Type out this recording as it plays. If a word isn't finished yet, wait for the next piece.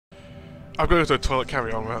I'm going to the toilet,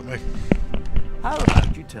 carry on without me. How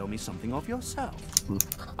about you tell me something of yourself?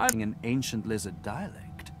 I'm an ancient lizard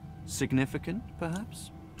dialect. Significant, perhaps,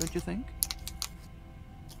 don't you think?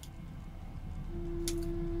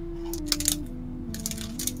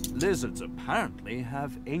 Lizards apparently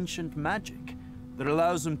have ancient magic that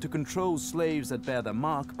allows them to control slaves that bear their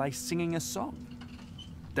mark by singing a song.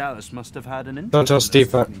 Dallas must have had an interest. Don't tell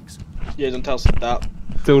Steve that. Yeah, don't tell Steve that.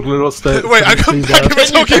 Totally not stay. Wait, I can't believe we're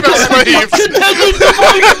talking about slaves!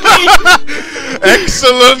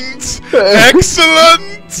 Excellent!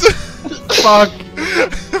 Excellent! Fuck!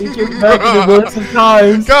 You keep making it worse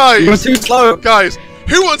sometimes. Guys! You're too slow. Guys,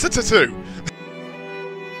 who wants a tattoo?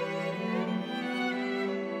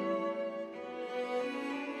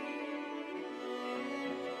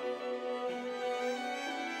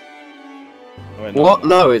 What?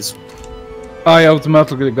 No, it's... I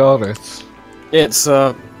automatically got it. It's,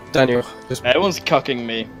 Daniel. Just Everyone's cucking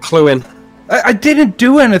me. clue in. I didn't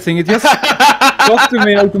do anything, it just got to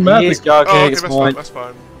me automatically. Okay, It's that's fine. fine, that's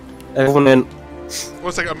fine. Everyone in.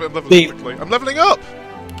 1 second, I'm leveling quickly. I'm leveling up!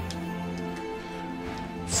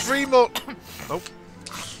 3 more... Oh.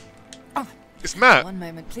 It's Matt. 1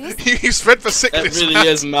 moment, please. He's red for sickness, It really Matt.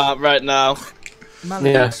 is Matt right now. Mullen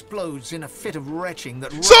Yeah. explodes in a fit of retching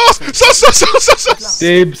that Sauce! Sauce!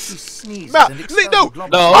 Dibs. Matt, no! No.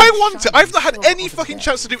 I want it! I've not had any fucking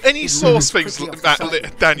chance to do any sauce things,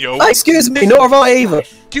 Daniel. Excuse me, nor have I either.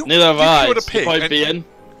 You, Neither have I. killed a pig. Point and- being.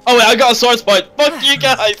 Oh wait, I got a source point. Fuck you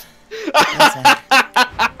guys.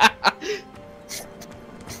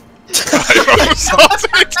 I'm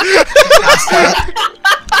sorted!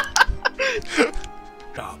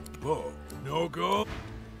 No go.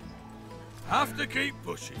 Have to keep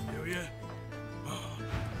pushing, do you?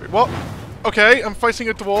 Wait, what? Okay, I'm fighting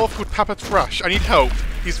a dwarf called Papa Thrash. I need help.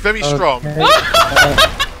 He's very strong.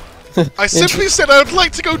 I simply said I would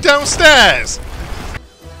like to go downstairs!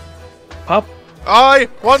 Pop I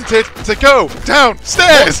wanted to go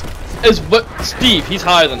downstairs! is what Steve, he's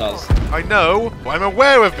higher than us. I know. I'm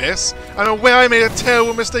aware of this. I'm aware I made a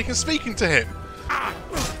terrible mistake in speaking to him.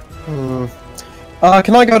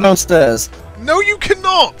 Can I go downstairs? No, you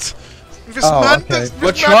cannot! This Oh, man okay. this We're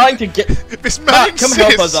man- trying to get This man Matt, come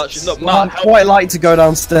help us insists. actually. Look, Well, I'd Matt, help quite like to go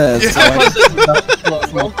downstairs. Yeah.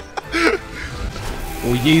 So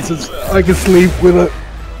oh Jesus, I can sleep with it.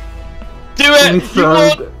 do it! You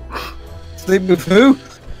won't. Sleep with who?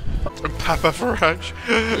 And Papa Thrash.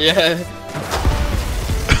 Yeah.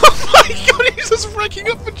 Oh my god, he's just wrecking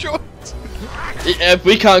up the joint! If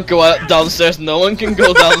we can't go out downstairs, no one can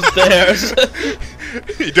go downstairs.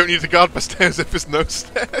 You don't need to guard for stairs if there's no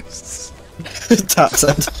stairs. Tap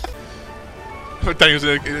said. Daniel's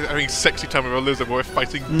having sexy time with a lizard while we're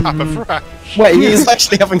fighting Papa Thrash. Wait, he is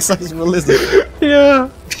actually having sex with a lizard. Yeah.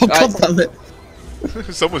 Oh god damn it.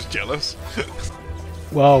 Someone's jealous.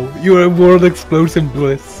 Wow, you're a world explosive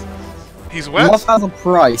bliss. He's wet. What has a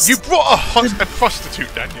price? You brought a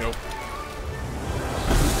prostitute, Daniel.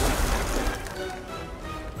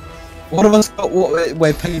 One of us got what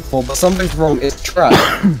we're paid for, but something's wrong. It's trash.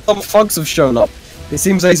 Some thugs have shown up. It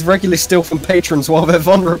seems they regularly steal from patrons while they're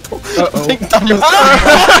vulnerable. I think Daniel's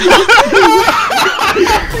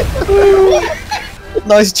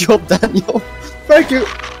nice job, Daniel. Thank you.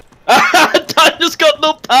 Daniel's got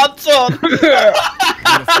no pants on.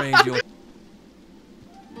 I'm afraid you're...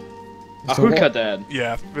 A hookah den.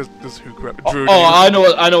 Yeah, there's hookah. Oh,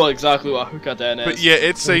 I know exactly what a hookah den is. But yeah,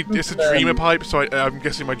 it's a dreamer pipe, so I'm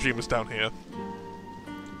guessing my dream is down here.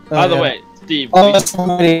 By the yeah. way, Steve, Oh, that's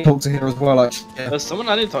someone I need to talk to here as well, actually. Yeah. there's someone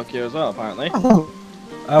I need to talk to here as well, apparently.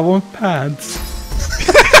 I want pants.